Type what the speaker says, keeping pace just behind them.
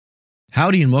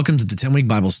Howdy and welcome to the 10-Week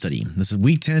Bible Study. This is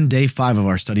Week 10, Day 5 of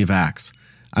our study of Acts.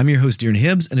 I'm your host, Dearn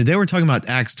Hibbs, and today we're talking about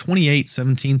Acts 28,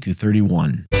 17 through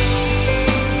 31.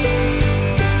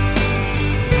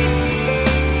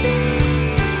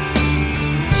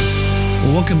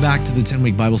 Well, welcome back to the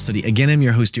 10-Week Bible Study. Again, I'm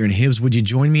your host, Dearn Hibbs. Would you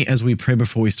join me as we pray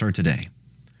before we start today?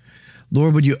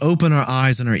 Lord, would you open our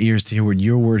eyes and our ears to hear what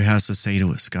your word has to say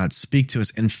to us? God, speak to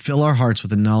us and fill our hearts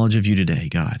with the knowledge of you today,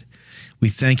 God. We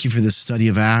thank you for this study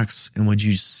of Acts, and would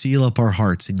you seal up our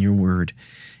hearts in your word.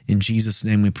 In Jesus'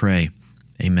 name we pray.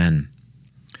 Amen.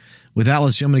 With that,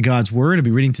 let's jump into God's word. I'll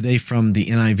be reading today from the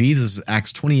NIV. This is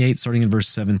Acts 28, starting in verse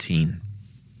 17.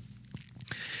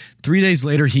 3 days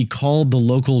later, he called the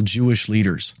local Jewish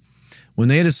leaders. When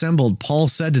they had assembled, Paul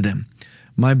said to them,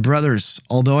 "My brothers,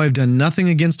 although I have done nothing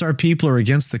against our people or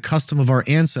against the custom of our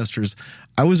ancestors,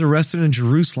 I was arrested in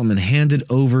Jerusalem and handed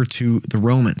over to the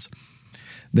Romans.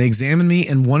 They examined me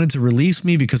and wanted to release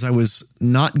me because I was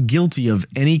not guilty of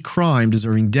any crime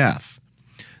deserving death.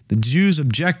 The Jews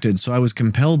objected, so I was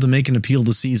compelled to make an appeal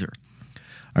to Caesar.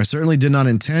 I certainly did not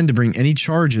intend to bring any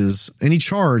charge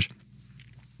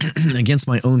against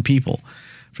my own people.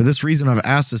 For this reason, I've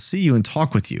asked to see you and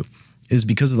talk with you. It is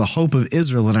because of the hope of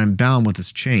Israel that I'm bound with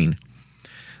this chain."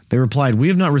 They replied, "We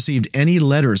have not received any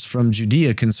letters from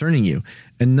Judea concerning you,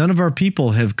 and none of our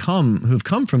people who have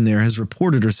come from there has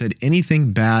reported or said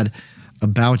anything bad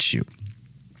about you."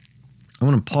 I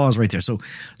want to pause right there. So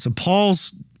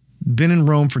Paul's been in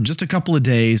Rome for just a couple of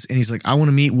days, and he's like, I want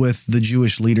to meet with the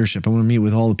Jewish leadership. I want to meet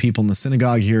with all the people in the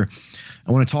synagogue here.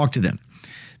 I want to talk to them.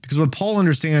 Because what Paul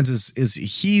understands is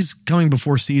he's coming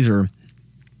before Caesar,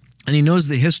 and he knows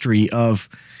the history of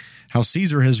how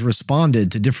Caesar has responded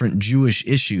to different Jewish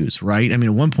issues, right? I mean,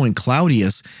 at one point,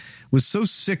 Claudius was so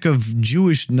sick of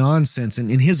Jewish nonsense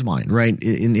in his mind, right?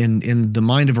 In the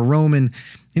mind of a Roman,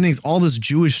 he thinks all this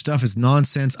Jewish stuff is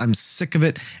nonsense. I'm sick of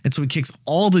it. And so he kicks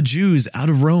all the Jews out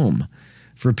of Rome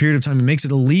for a period of time. He makes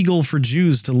it illegal for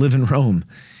Jews to live in Rome.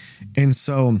 And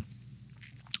so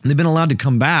they've been allowed to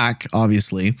come back,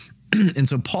 obviously. And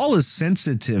so Paul is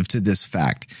sensitive to this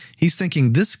fact. He's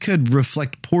thinking this could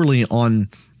reflect poorly on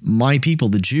my people,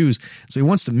 the Jews. So he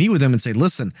wants to meet with them and say,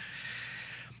 listen,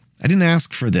 I didn't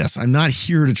ask for this. I'm not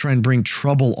here to try and bring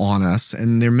trouble on us.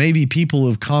 And there may be people who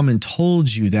have come and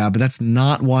told you that, but that's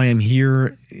not why I'm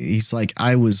here. He's like,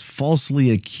 I was falsely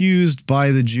accused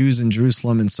by the Jews in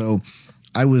Jerusalem. And so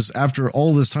after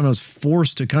all this time, I was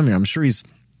forced to come here. I'm sure he's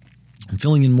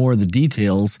filling in more of the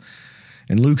details.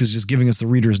 And Luke is just giving us the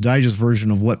Reader's Digest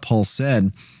version of what Paul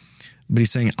said. But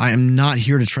he's saying, I am not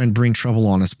here to try and bring trouble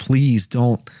on us. Please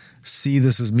don't see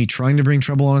this as me trying to bring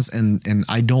trouble on us, and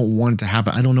I don't want it to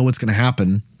happen. I don't know what's going to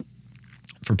happen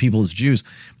for people as Jews,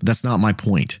 but that's not my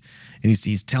point. And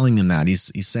he's telling them that.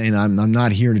 He's saying, I'm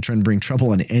not here to try and bring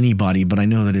trouble on anybody, but I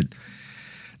know that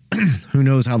who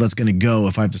knows how that's going to go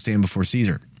if I have to stand before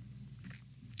Caesar.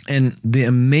 And the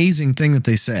amazing thing that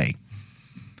they say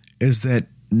is that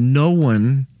no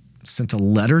one sent a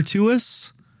letter to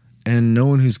us, and no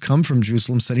one who's come from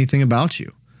Jerusalem said anything about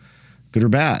you, good or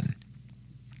bad.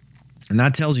 And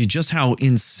that tells you just how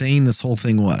insane this whole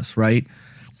thing was, right?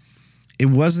 It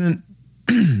wasn't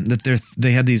that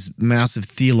they had these massive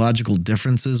theological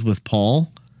differences with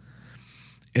Paul.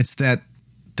 It's that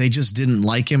they just didn't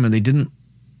like him, and they didn't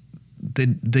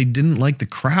like the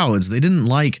crowds. They didn't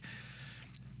like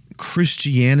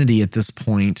Christianity at this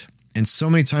point. And so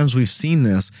many times we've seen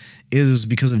this is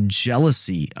because of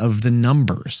jealousy of the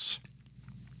numbers.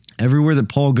 Everywhere that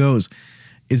Paul goes,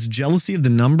 it's jealousy of the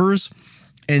numbers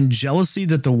and jealousy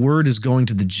that the word is going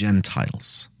to the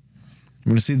Gentiles.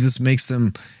 We're going to see this makes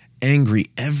them angry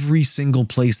every single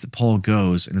place that Paul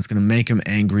goes, and it's going to make them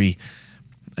angry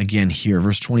again here.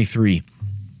 Verse 23.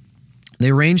 They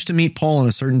arranged to meet Paul on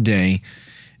a certain day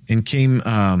and came,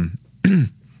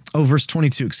 verse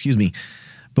 22, excuse me.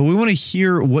 But we want to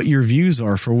hear what your views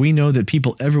are, for we know that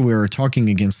people everywhere are talking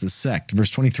against this sect.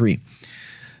 Verse 23.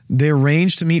 They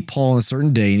arranged to meet Paul on a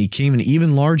certain day, and they came in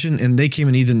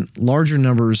even larger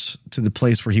numbers to the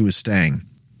place where he was staying.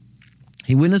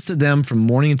 He witnessed to them from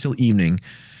morning until evening,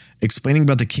 explaining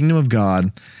about the kingdom of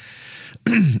God,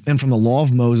 and from the law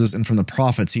of Moses and from the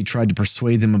prophets, he tried to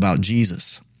persuade them about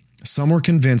Jesus. Some were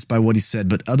convinced by what he said,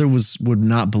 but others would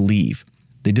not believe.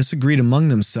 They disagreed among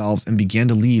themselves and began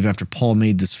to leave after Paul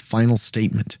made this final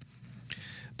statement.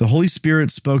 The Holy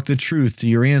Spirit spoke the truth to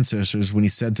your ancestors when he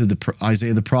said through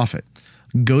Isaiah the prophet,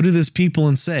 "Go to this people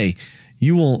and say,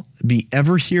 you will be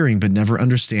ever hearing but never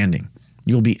understanding.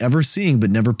 You will be ever seeing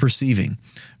but never perceiving.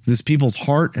 For this people's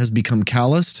heart has become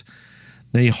calloused.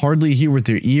 They hardly hear with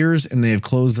their ears, and they have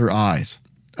closed their eyes.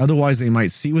 Otherwise they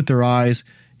might see with their eyes,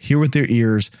 hear with their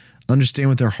ears, understand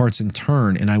with their hearts and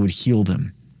turn, and I would heal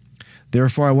them.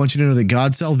 Therefore, I want you to know that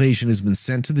God's salvation has been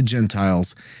sent to the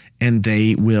Gentiles, and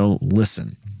they will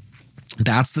listen.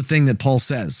 That's the thing that Paul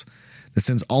says that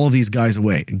sends all of these guys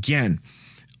away. Again,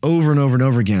 over and over and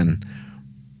over again,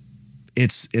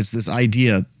 it's this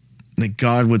idea that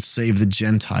God would save the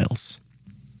Gentiles,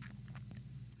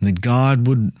 that God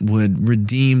would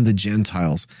redeem the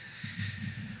Gentiles.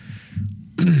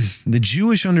 The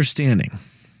Jewish understanding,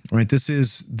 right? This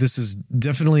is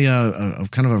definitely a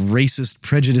kind of a racist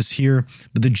prejudice here,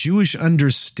 but the Jewish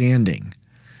understanding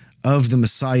of the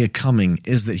Messiah coming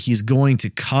is that he's going to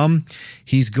come,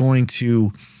 he's going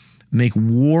to make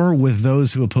war with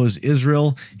those who oppose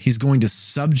Israel, he's going to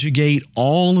subjugate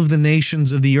all of the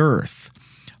nations of the earth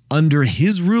under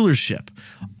his rulership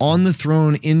on the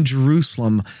throne in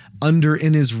Jerusalem under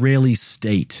an Israeli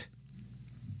state.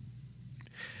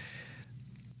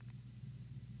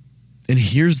 And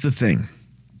here's the thing.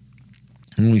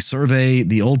 When we survey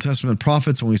the Old Testament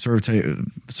prophets, when we survey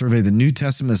the New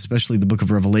Testament, especially the book of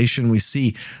Revelation, we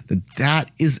see that that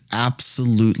is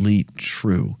absolutely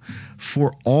true.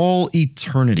 For all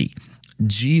eternity,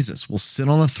 Jesus will sit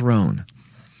on a throne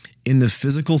in the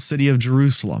physical city of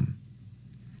Jerusalem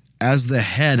as the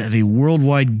head of a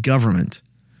worldwide government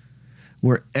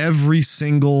where every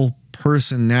single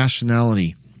person,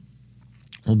 nationality,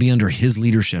 will be under his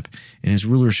leadership and his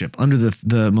rulership. Under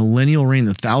the millennial reign,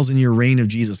 the 1,000-year reign of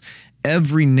Jesus,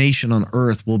 every nation on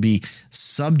earth will be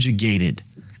subjugated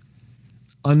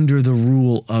under the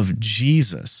rule of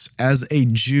Jesus as a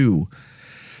Jew,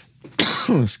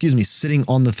 sitting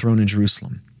on the throne in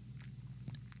Jerusalem.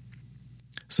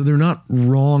 So they're not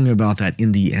wrong about that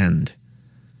in the end.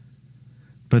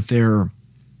 But their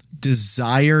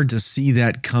desire to see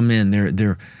that come in,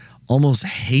 their almost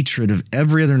hatred of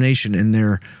every other nation, and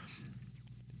they're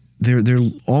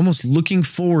almost looking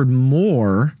forward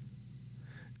more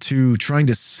to trying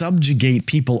to subjugate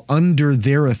people under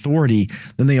their authority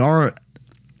than they are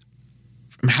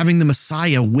having the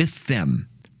Messiah with them,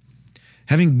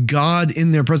 having God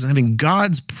in their presence, having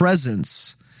God's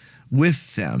presence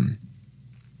with them.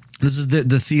 This is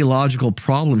the theological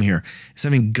problem here, is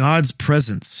having God's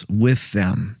presence with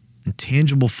them in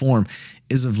tangible form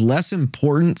is of less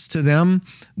importance to them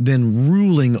than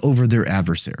ruling over their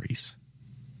adversaries.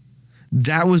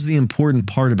 That was the important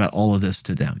part about all of this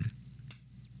to them.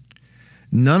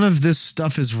 None of this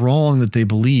stuff is wrong that they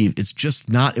believe. It's just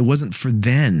not, it wasn't for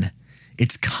then.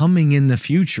 It's coming in the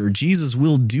future. Jesus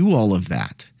will do all of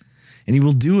that. And he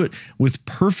will do it with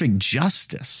perfect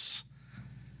justice.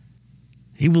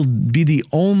 He will be the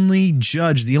only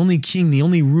judge, the only king, the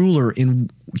only ruler in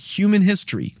human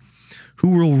history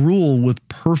who will rule with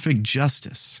perfect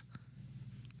justice.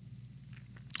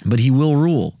 But he will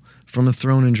rule from a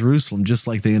throne in Jerusalem, just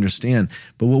like they understand.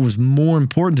 But what was more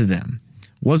important to them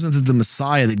wasn't that the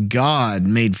Messiah, that God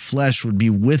made flesh, would be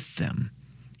with them.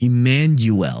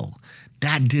 Emmanuel.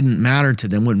 That didn't matter to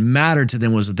them. What mattered to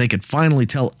them was that they could finally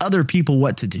tell other people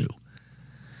what to do.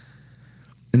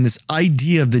 And this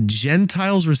idea of the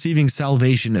Gentiles receiving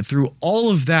salvation through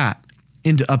all of that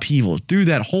into upheaval, through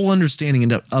that whole understanding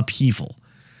into upheaval.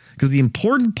 Because the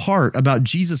important part about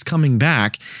Jesus coming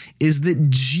back is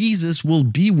that Jesus will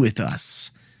be with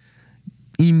us.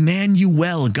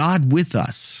 Emmanuel, God with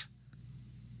us.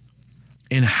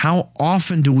 And how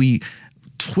often do we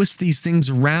twist these things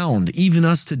around, even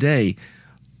us today,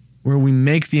 where we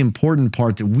make the important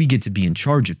part that we get to be in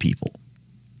charge of people?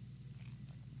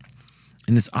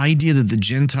 And this idea that the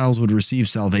Gentiles would receive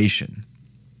salvation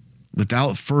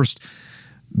without first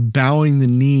bowing the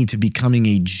knee to becoming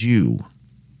a Jew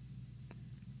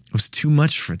was too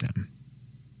much for them.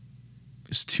 It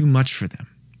was too much for them.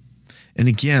 And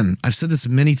again, I've said this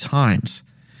many times.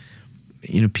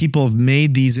 People have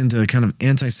made these into kind of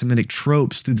anti-Semitic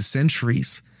tropes through the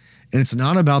centuries. And it's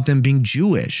not about them being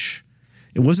Jewish.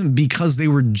 It wasn't because they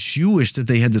were Jewish that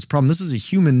they had this problem. This is a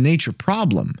human nature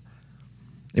problem.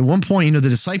 At one point, the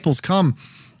disciples come,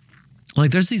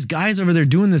 like, there's these guys over there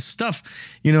doing this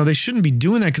stuff. They shouldn't be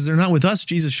doing that because they're not with us,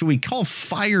 Jesus. Should we call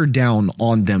fire down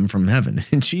on them from heaven?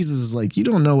 And Jesus is like, you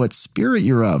don't know what spirit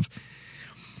you're of.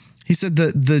 He said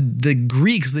the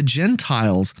Greeks, the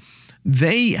Gentiles,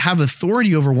 they have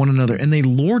authority over one another and they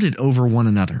lord it over one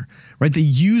another, right? They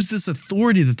use this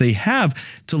authority that they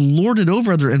have to lord it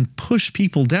over other and push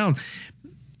people down.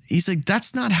 He's like,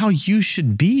 that's not how you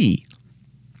should be.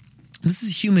 This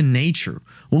is human nature.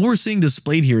 What we're seeing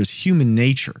displayed here is human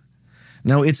nature.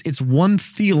 Now, it's one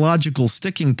theological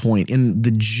sticking point in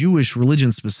the Jewish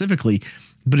religion specifically,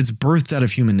 but it's birthed out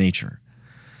of human nature.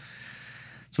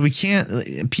 So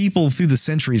people through the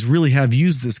centuries really have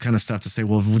used this kind of stuff to say,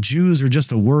 well, Jews are just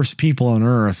the worst people on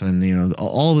earth and,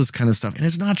 all this kind of stuff. And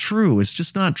it's not true. It's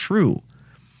just not true.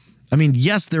 I mean,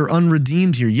 yes, they're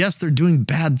unredeemed here. Yes, they're doing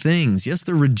bad things. Yes,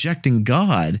 they're rejecting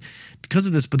God because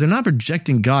of this, but they're not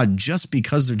rejecting God just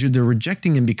because they're Jews. They're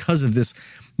rejecting him because of this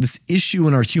issue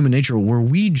in our human nature where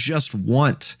we just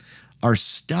want our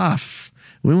stuff.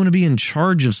 We want to be in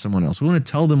charge of someone else. We want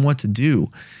to tell them what to do.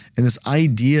 And this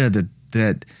idea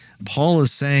that Paul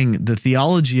is saying, the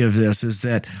theology of this is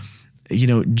that,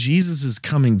 Jesus is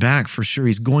coming back for sure.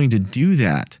 He's going to do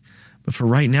that. But for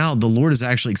right now, the Lord is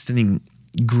actually extending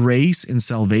grace and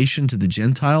salvation to the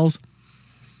Gentiles.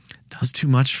 That's too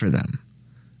much for them.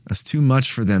 That's too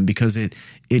much for them because it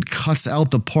cuts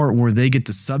out the part where they get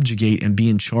to subjugate and be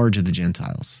in charge of the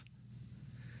Gentiles.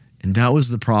 And that was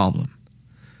the problem.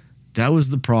 That was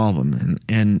the problem.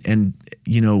 And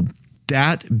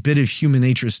that bit of human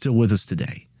nature is still with us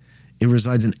today. It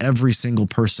resides in every single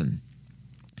person.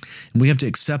 And we have to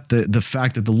accept the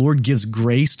fact that the Lord gives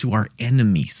grace to our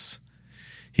enemies.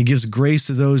 He gives grace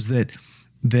to those that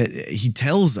he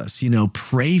tells us,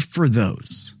 pray for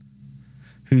those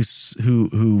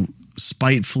who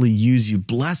spitefully use you.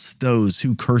 Bless those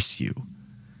who curse you.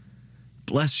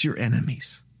 Bless your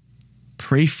enemies.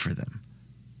 Pray for them.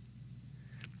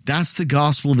 That's the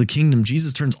gospel of the kingdom.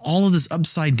 Jesus turns all of this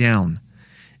upside down,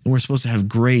 and we're supposed to have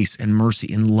grace and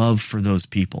mercy and love for those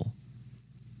people.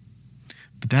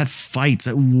 But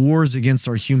that wars against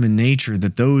our human nature,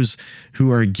 that those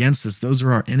who are against us, those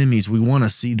are our enemies. We want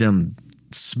to see them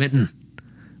smitten.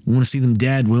 We want to see them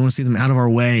dead. We want to see them out of our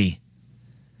way.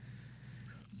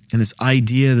 And this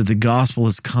idea that the gospel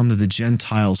has come to the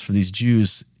Gentiles for these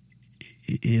Jews,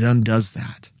 it undoes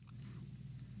that.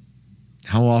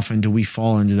 How often do we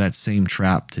fall into that same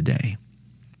trap today?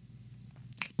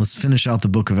 Let's finish out the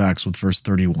book of Acts with verse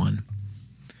 31.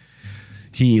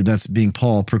 He, that's being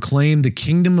Paul, proclaimed the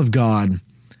kingdom of God,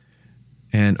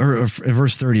 or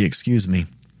verse 30, excuse me.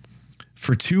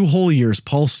 For 2 whole years,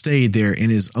 Paul stayed there in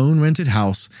his own rented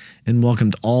house and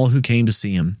welcomed all who came to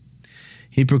see him.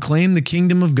 He proclaimed the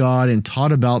kingdom of God and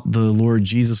taught about the Lord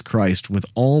Jesus Christ with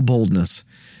all boldness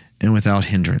and without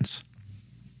hindrance.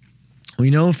 We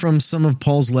know from some of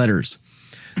Paul's letters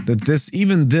that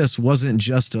this wasn't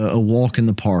just a walk in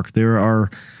the park. There are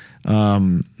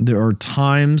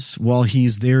times while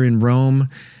he's there in Rome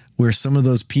where some of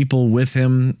those people with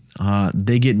him,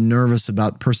 they get nervous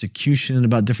about persecution,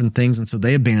 about different things, and so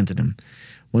they abandon him.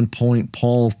 One point,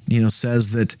 Paul,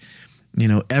 says that,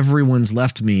 everyone's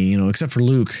left me, except for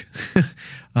Luke.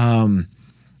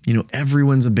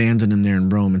 Everyone's abandoned him there in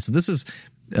Rome. And so this is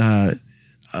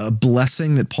a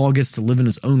blessing that Paul gets to live in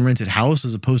his own rented house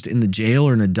as opposed to in the jail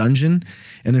or in a dungeon.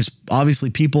 And there's obviously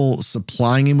people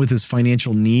supplying him with his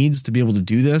financial needs to be able to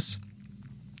do this.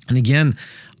 And again,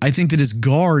 I think that his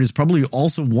guard is probably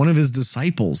also one of his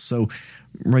disciples. So,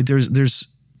 right,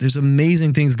 there's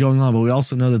amazing things going on, but we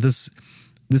also know that this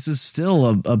is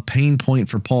still a pain point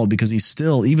for Paul because he's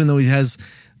still, even though he has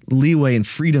leeway and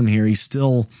freedom here, he's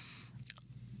still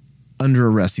under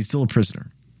arrest. He's still a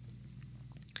prisoner.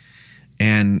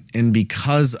 And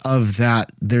because of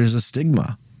that, there's a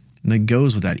stigma that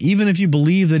goes with that. Even if you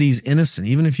believe that he's innocent,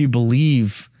 even if you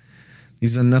believe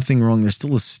he's done nothing wrong, there's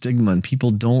still a stigma, and people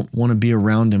don't want to be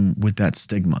around him with that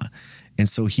stigma. And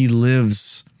so he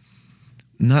lives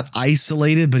not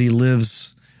isolated, but he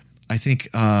lives, I think,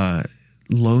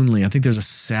 lonely. I think there's a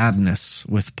sadness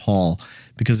with Paul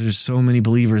because there's so many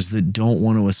believers that don't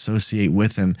want to associate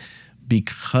with him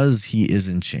because he is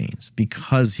in chains,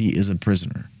 because he is a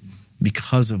prisoner,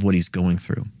 because of what he's going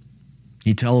through.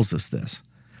 He tells us this.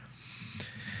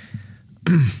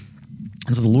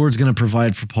 And so the Lord's going to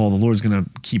provide for Paul. The Lord's going to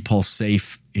keep Paul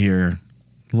safe here.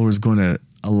 The Lord's going to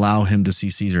allow him to see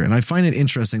Caesar. And I find it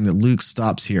interesting that Luke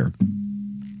stops here.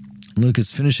 Luke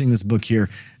is finishing this book here,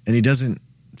 and he doesn't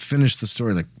finish the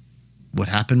story like, what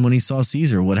happened when he saw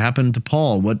Caesar? What happened to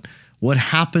Paul? What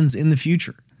happens in the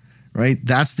future? Right?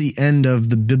 That's the end of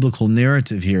the biblical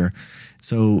narrative here.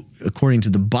 So according to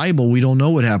the Bible, we don't know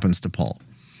what happens to Paul.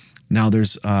 Now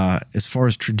there's, as far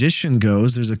as tradition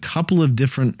goes, there's a couple of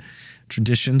different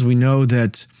traditions. We know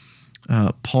that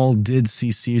Paul did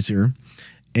see Caesar,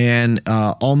 and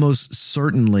almost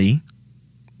certainly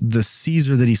the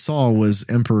Caesar that he saw was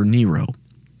Emperor Nero.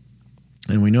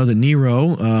 And we know that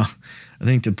Nero, I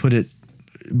think to put it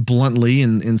bluntly,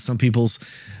 in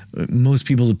most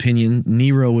people's opinion,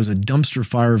 Nero was a dumpster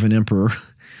fire of an emperor.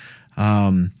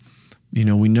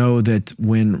 We know that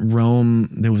when Rome,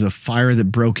 there was a fire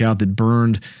that broke out that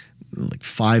burned like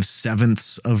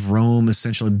 5/7 of Rome,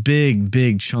 essentially a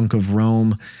big chunk of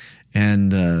Rome.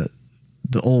 And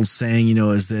the old saying,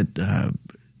 is that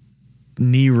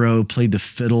Nero played the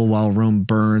fiddle while Rome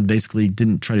burned, basically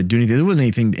didn't try to do anything. There wasn't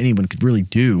anything anyone could really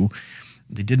do.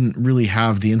 They didn't really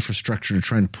have the infrastructure to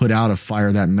try and put out a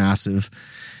fire that massive.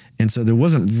 And so there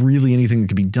wasn't really anything that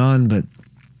could be done, but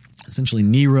essentially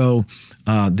Nero,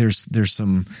 there's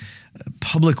some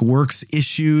public works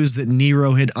issues that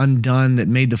Nero had undone that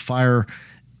made the fire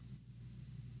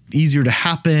easier to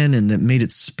happen and that made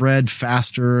it spread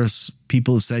faster.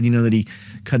 People have said, that he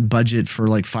cut budget for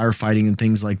like firefighting and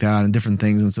things like that and different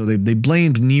things. And so they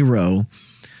blamed Nero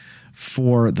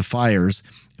for the fires.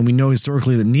 And we know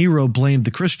historically that Nero blamed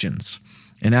the Christians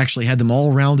and actually had them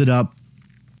all rounded up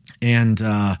and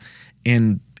a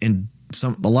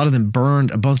lot of them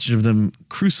burned, a bunch of them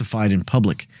crucified in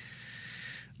public.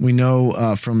 We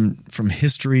know from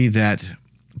history that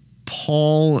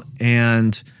Paul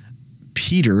and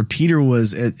Peter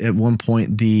was at one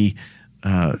point the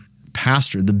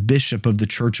pastor, the bishop of the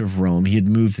Church of Rome. He had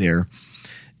moved there.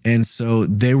 And so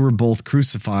they were both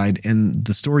crucified. And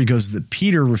the story goes that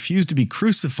Peter refused to be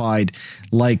crucified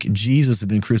like Jesus had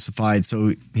been crucified.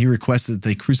 So he requested that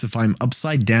they crucify him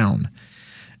upside down.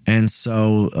 And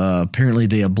so apparently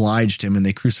they obliged him and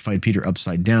they crucified Peter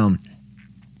upside down.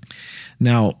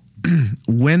 Now,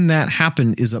 when that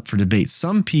happened is up for debate.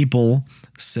 Some people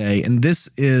say, and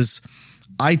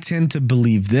I tend to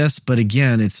believe this, but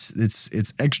again,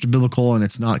 it's extra biblical and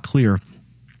it's not clear.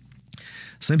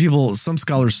 Some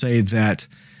scholars say that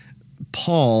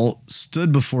Paul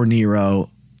stood before Nero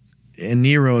and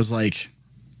Nero is like,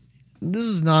 this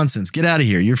is nonsense. Get out of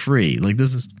here. You're free. Like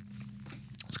it's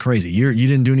crazy. You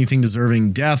didn't do anything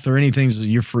deserving death or anything. So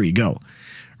you're free. Go.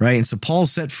 Right. And so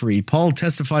Paul's set free. Paul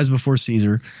testifies before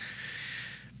Caesar,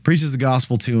 preaches the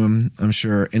gospel to him, I'm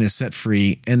sure, and is set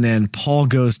free. And then Paul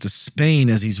goes to Spain,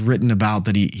 as he's written about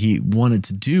that he wanted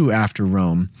to do after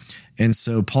Rome. And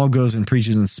so Paul goes and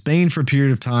preaches in Spain for a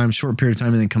period of time, short period of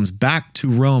time, and then comes back to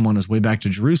Rome on his way back to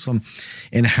Jerusalem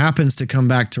and happens to come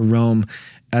back to Rome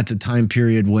at the time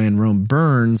period when Rome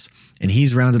burns, and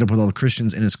he's rounded up with all the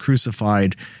Christians and is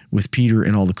crucified with Peter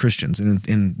and all the Christians. And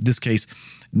in this case,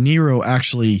 Nero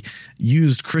actually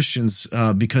used Christians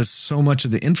because so much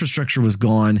of the infrastructure was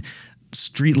gone.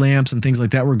 Street lamps and things like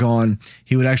that were gone.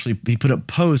 He put up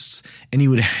posts and he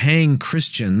would hang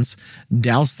Christians,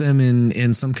 douse them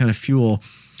in some kind of fuel,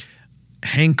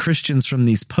 hang Christians from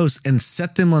these posts and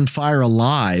set them on fire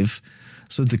alive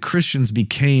so that the Christians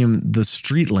became the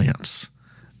street lamps.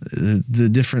 The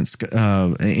different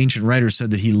ancient writers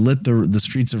said that he lit the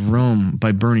streets of Rome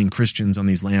by burning Christians on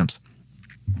these lamps.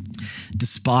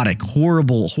 Despotic,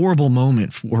 horrible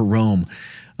moment for Rome.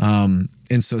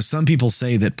 And so some people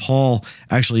say that Paul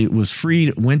actually was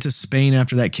freed, went to Spain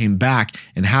after that, came back,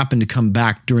 and happened to come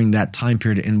back during that time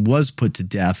period and was put to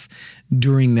death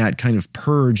during that kind of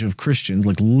purge of Christians,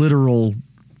 like literal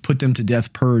put them to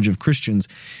death purge of Christians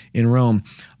in Rome.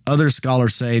 Other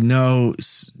scholars say, no,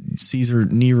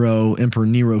 Emperor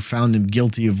Nero found him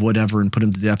guilty of whatever and put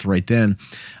him to death right then.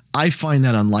 I find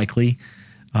that unlikely.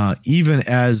 Even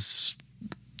as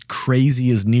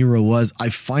crazy as Nero was, I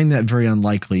find that very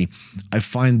unlikely. I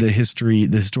find the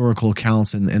historical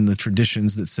accounts and the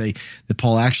traditions that say that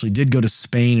Paul actually did go to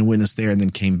Spain and witness there and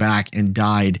then came back and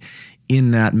died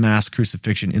in that mass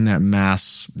crucifixion, in that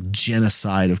mass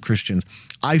genocide of Christians.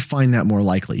 I find that more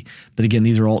likely. But again,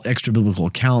 these are all extra biblical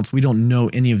accounts. We don't know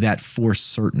any of that for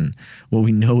certain. What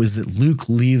we know is that Luke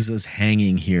leaves us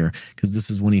hanging here because this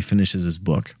is when he finishes his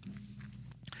book.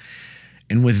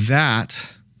 And with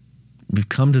that, we've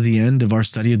come to the end of our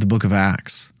study of the book of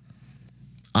Acts.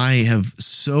 I have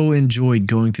so enjoyed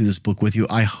going through this book with you.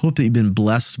 I hope that you've been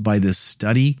blessed by this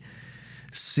study,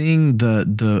 seeing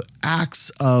the acts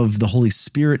of the Holy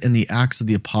Spirit and the acts of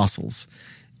the apostles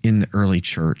in the early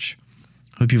church.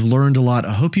 I hope you've learned a lot.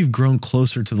 I hope you've grown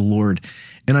closer to the Lord.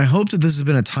 And I hope that this has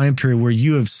been a time period where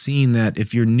you have seen that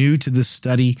if you're new to this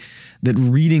study, that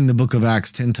reading the book of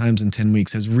Acts 10 times in 10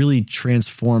 weeks has really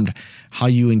transformed how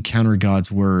you encounter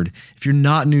God's word. If you're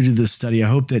not new to this study, I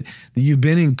hope that you've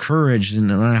been encouraged,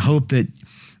 and I hope that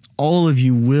all of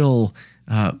you will,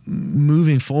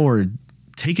 moving forward,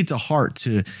 take it to heart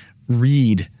to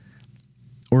read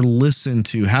or listen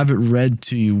to, have it read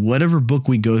to you, whatever book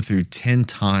we go through 10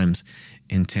 times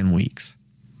in 10 weeks.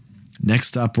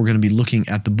 Next up, we're going to be looking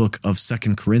at the book of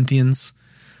 2 Corinthians.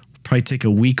 We'll probably take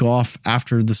a week off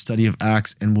after the study of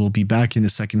Acts, and we'll be back into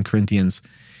 2 Corinthians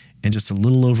in just a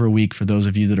little over a week for those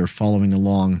of you that are following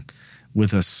along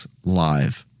with us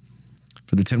live.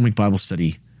 For the 10-week Bible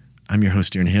study, I'm your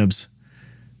host, Aaron Hibbs,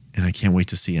 and I can't wait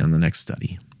to see you on the next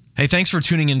study. Hey, thanks for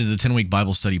tuning into the 10-Week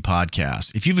Bible Study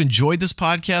Podcast. If you've enjoyed this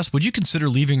podcast, would you consider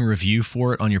leaving a review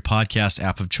for it on your podcast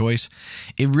app of choice?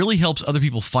 It really helps other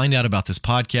people find out about this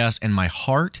podcast, and my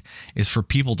heart is for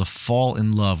people to fall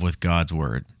in love with God's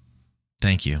Word.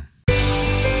 Thank you.